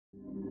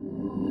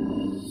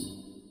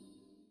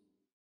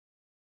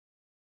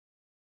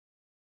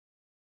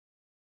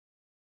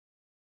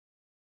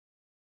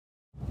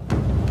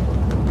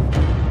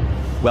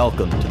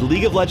Welcome to the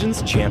League of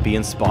Legends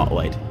Champion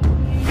Spotlight,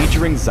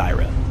 featuring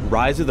Zyra,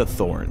 Rise of the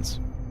Thorns.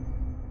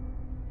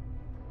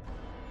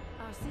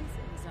 Our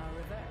seasons are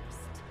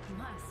reversed.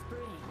 My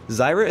spring.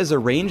 Zyra is a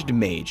ranged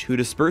mage who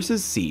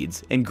disperses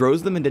seeds and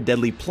grows them into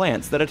deadly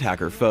plants that attack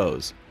her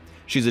foes.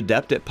 She's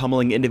adept at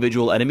pummeling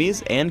individual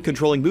enemies and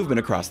controlling movement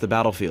across the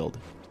battlefield.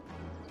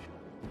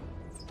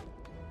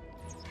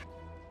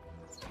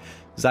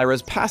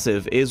 Zyra's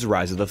passive is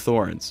Rise of the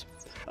Thorns.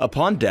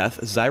 Upon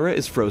death, Zyra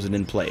is frozen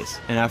in place,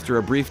 and after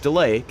a brief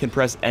delay, can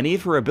press any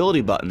of her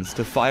ability buttons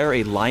to fire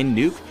a line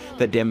nuke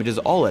that damages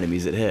all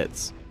enemies it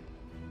hits.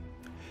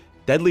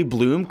 Deadly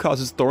Bloom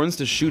causes thorns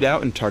to shoot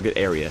out in target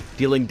area,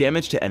 dealing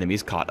damage to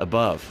enemies caught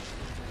above.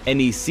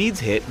 Any seeds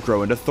hit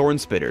grow into thorn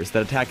spitters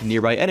that attack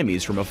nearby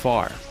enemies from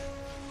afar.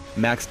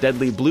 Max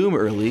Deadly Bloom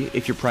early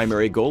if your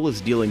primary goal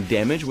is dealing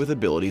damage with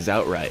abilities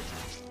outright.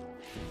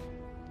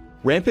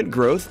 Rampant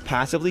Growth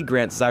passively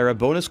grants Zyra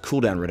bonus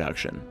cooldown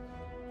reduction.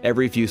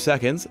 Every few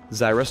seconds,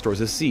 Zyra stores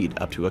a seed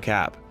up to a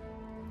cap.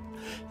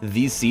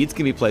 These seeds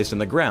can be placed on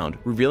the ground,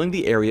 revealing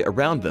the area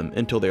around them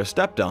until they are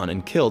stepped on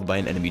and killed by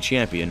an enemy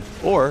champion,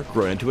 or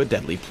grown into a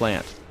deadly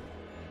plant.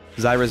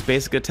 Zyra's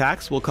basic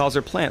attacks will cause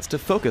her plants to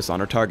focus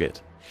on her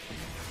target.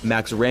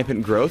 Max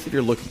Rampant Growth if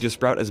you're looking to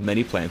sprout as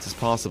many plants as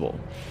possible.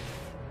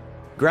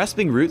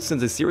 Grasping Roots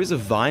sends a series of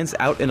vines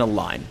out in a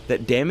line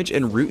that damage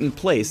and root in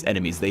place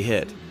enemies they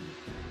hit.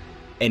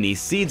 Any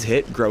seeds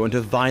hit grow into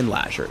Vine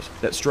Lashers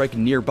that strike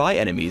nearby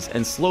enemies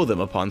and slow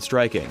them upon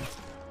striking.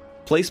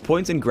 Place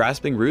points in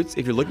Grasping Roots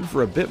if you're looking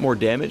for a bit more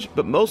damage,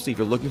 but mostly if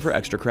you're looking for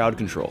extra crowd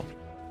control.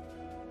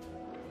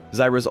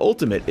 Zyra's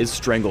ultimate is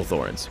Strangle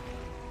Thorns.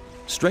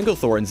 Strangle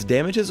Thorns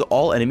damages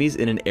all enemies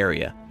in an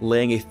area,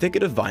 laying a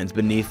thicket of vines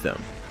beneath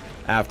them.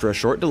 After a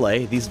short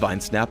delay, these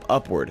vines snap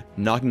upward,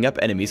 knocking up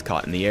enemies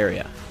caught in the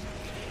area.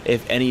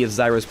 If any of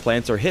Zyra's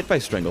plants are hit by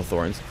Strangle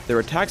Thorns, their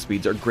attack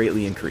speeds are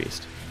greatly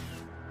increased.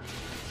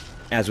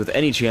 As with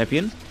any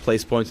champion,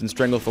 place points in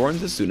Strangle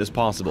Thorns as soon as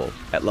possible,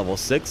 at level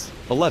 6,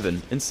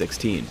 11, and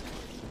 16.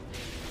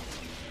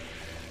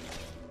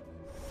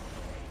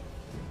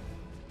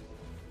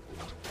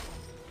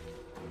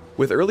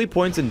 With early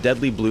points in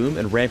Deadly Bloom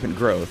and Rampant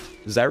Growth,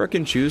 Zyra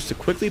can choose to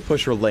quickly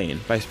push her lane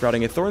by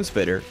sprouting a Thorn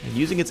Spitter and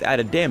using its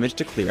added damage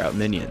to clear out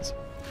minions.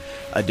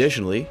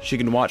 Additionally, she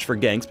can watch for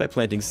ganks by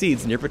planting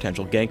seeds near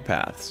potential gank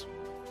paths.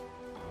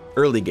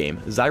 Early game,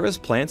 Zyra's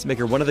plants make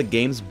her one of the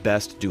game's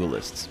best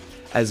duelists.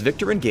 As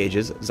Victor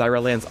engages,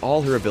 Zyra lands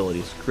all her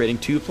abilities, creating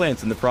 2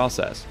 plants in the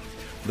process.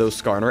 Though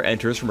Skarner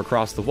enters from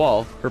across the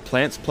wall, her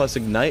plants plus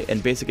Ignite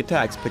and basic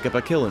attacks pick up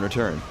a kill in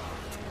return.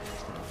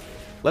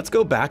 Let's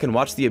go back and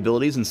watch the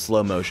abilities in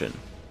slow motion.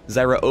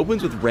 Zyra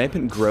opens with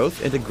Rampant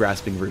Growth into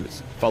Grasping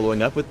Roots,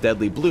 following up with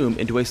Deadly Bloom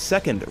into a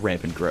second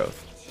Rampant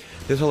Growth.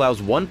 This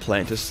allows one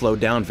plant to slow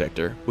down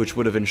Victor, which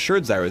would have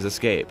ensured Zyra's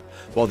escape,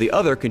 while the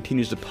other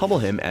continues to pummel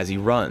him as he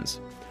runs.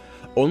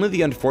 Only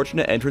the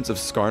unfortunate entrance of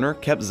Skarner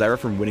kept Zyra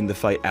from winning the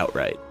fight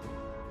outright.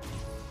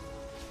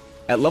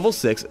 At level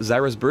 6,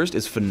 Zyra's burst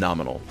is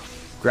phenomenal.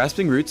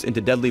 Grasping Roots into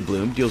Deadly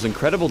Bloom deals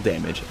incredible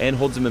damage and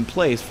holds him in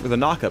place for the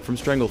knockup from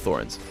Strangle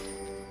Thorns.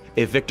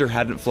 If Victor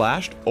hadn't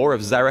flashed, or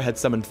if Zyra had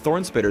summoned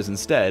Thorn Spitters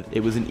instead,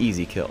 it was an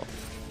easy kill.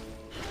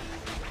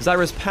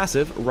 Zyra's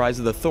passive, Rise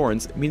of the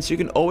Thorns, means she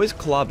can always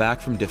claw back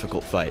from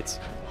difficult fights.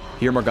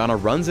 Here Morgana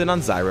runs in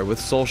on Zyra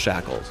with Soul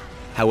Shackles.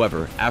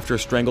 However, after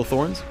Strangle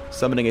Thorns,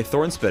 summoning a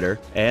Thorn Spitter,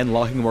 and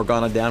locking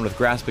Morgana down with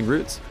Grasping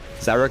Roots,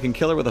 Zyra can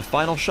kill her with a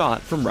final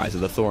shot from Rise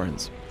of the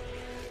Thorns.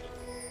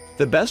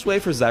 The best way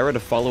for Zyra to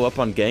follow up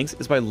on ganks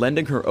is by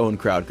lending her own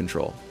crowd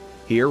control.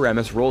 Here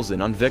Rammus rolls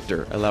in on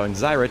Victor, allowing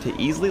Zyra to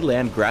easily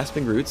land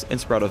Grasping Roots and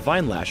sprout a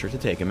Vine Lasher to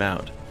take him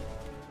out.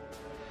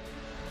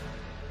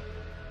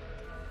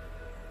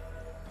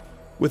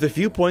 With a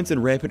few points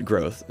in Rampant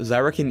Growth,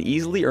 Zyra can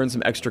easily earn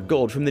some extra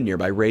gold from the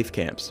nearby Wraith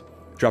camps.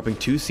 Dropping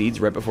 2 seeds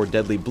right before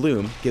Deadly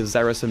Bloom gives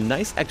Zyra some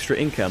nice extra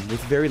income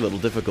with very little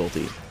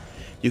difficulty.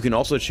 You can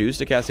also choose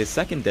to cast a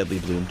second Deadly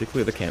Bloom to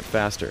clear the camp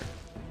faster.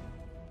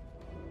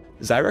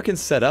 Zyra can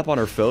set up on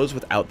her foes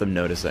without them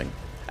noticing.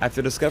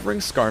 After discovering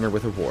Skarner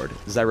with a ward,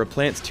 Zyra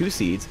plants 2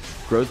 seeds,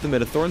 grows them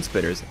into Thorn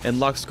Spitters, and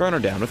locks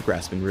Skarner down with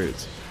Grasping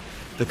Roots.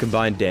 The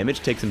combined damage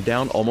takes him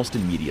down almost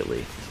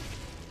immediately.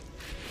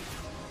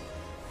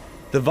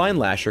 The Vine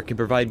Lasher can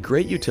provide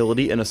great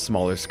utility in a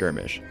smaller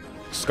skirmish.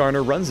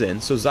 Skarner runs in,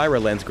 so Zyra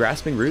lands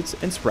Grasping Roots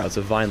and sprouts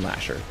a Vine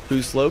Lasher,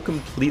 whose slow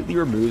completely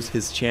removes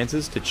his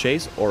chances to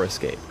chase or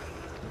escape.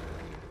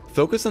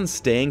 Focus on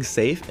staying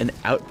safe and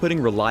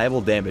outputting reliable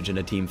damage in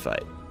a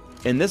teamfight.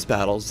 In this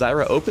battle,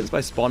 Zyra opens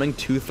by spawning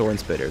 2 Thorn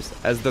Spitters,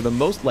 as they're the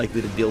most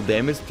likely to deal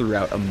damage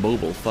throughout a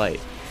mobile fight.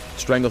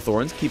 Strangle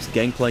Thorns keeps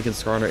Gangplank and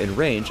Skarner in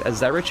range as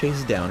Zyra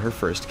chases down her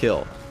first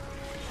kill.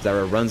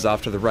 Zyra runs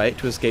off to the right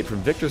to escape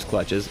from Victor's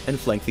clutches and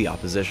flank the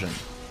opposition.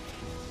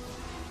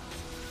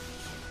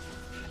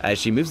 As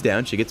she moves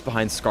down, she gets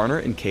behind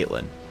Skarner and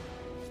Caitlyn.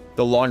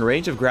 The long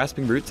range of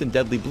Grasping Roots and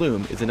Deadly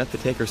Bloom is enough to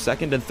take her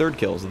second and third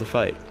kills of the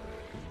fight.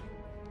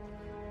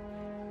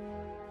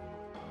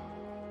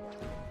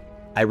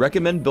 I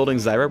recommend building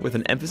Zyra with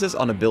an emphasis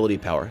on ability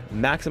power,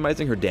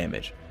 maximizing her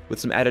damage, with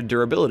some added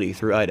durability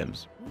through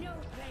items.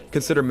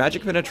 Consider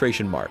magic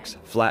penetration marks,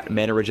 flat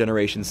mana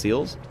regeneration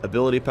seals,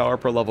 ability power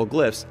per level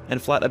glyphs,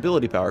 and flat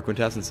ability power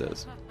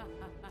quintessences.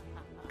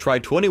 Try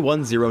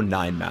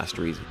 2109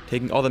 masteries,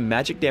 taking all the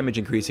magic damage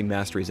increasing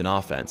masteries in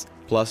offense,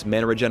 plus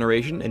mana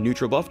regeneration and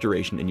neutral buff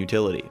duration in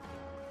utility.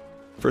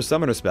 For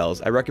summoner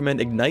spells, I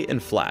recommend Ignite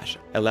and Flash,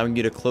 allowing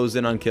you to close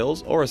in on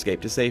kills or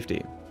escape to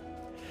safety.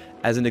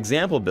 As an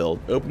example build,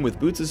 open with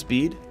Boots of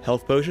Speed,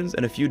 Health Potions,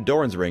 and a few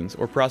Doran's Rings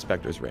or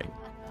Prospector's Ring.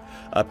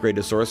 Upgrade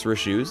to Sorcerer's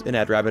Shoes and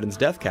add Rabadon's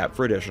Death Cap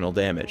for additional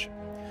damage.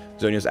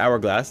 Zonia's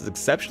Hourglass is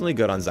exceptionally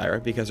good on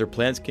Zyra because her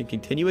plants can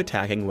continue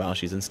attacking while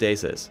she's in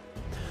stasis.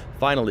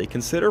 Finally,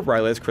 consider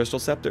Rylai's Crystal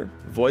Scepter,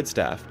 Void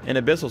Staff, and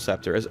Abyssal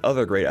Scepter as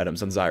other great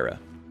items on Zyra.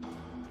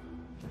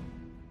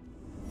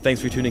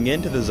 Thanks for tuning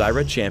in to the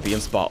Zyra Champion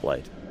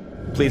Spotlight.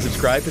 Please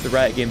subscribe to the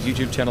Riot Games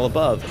YouTube channel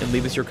above and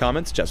leave us your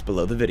comments just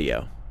below the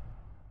video.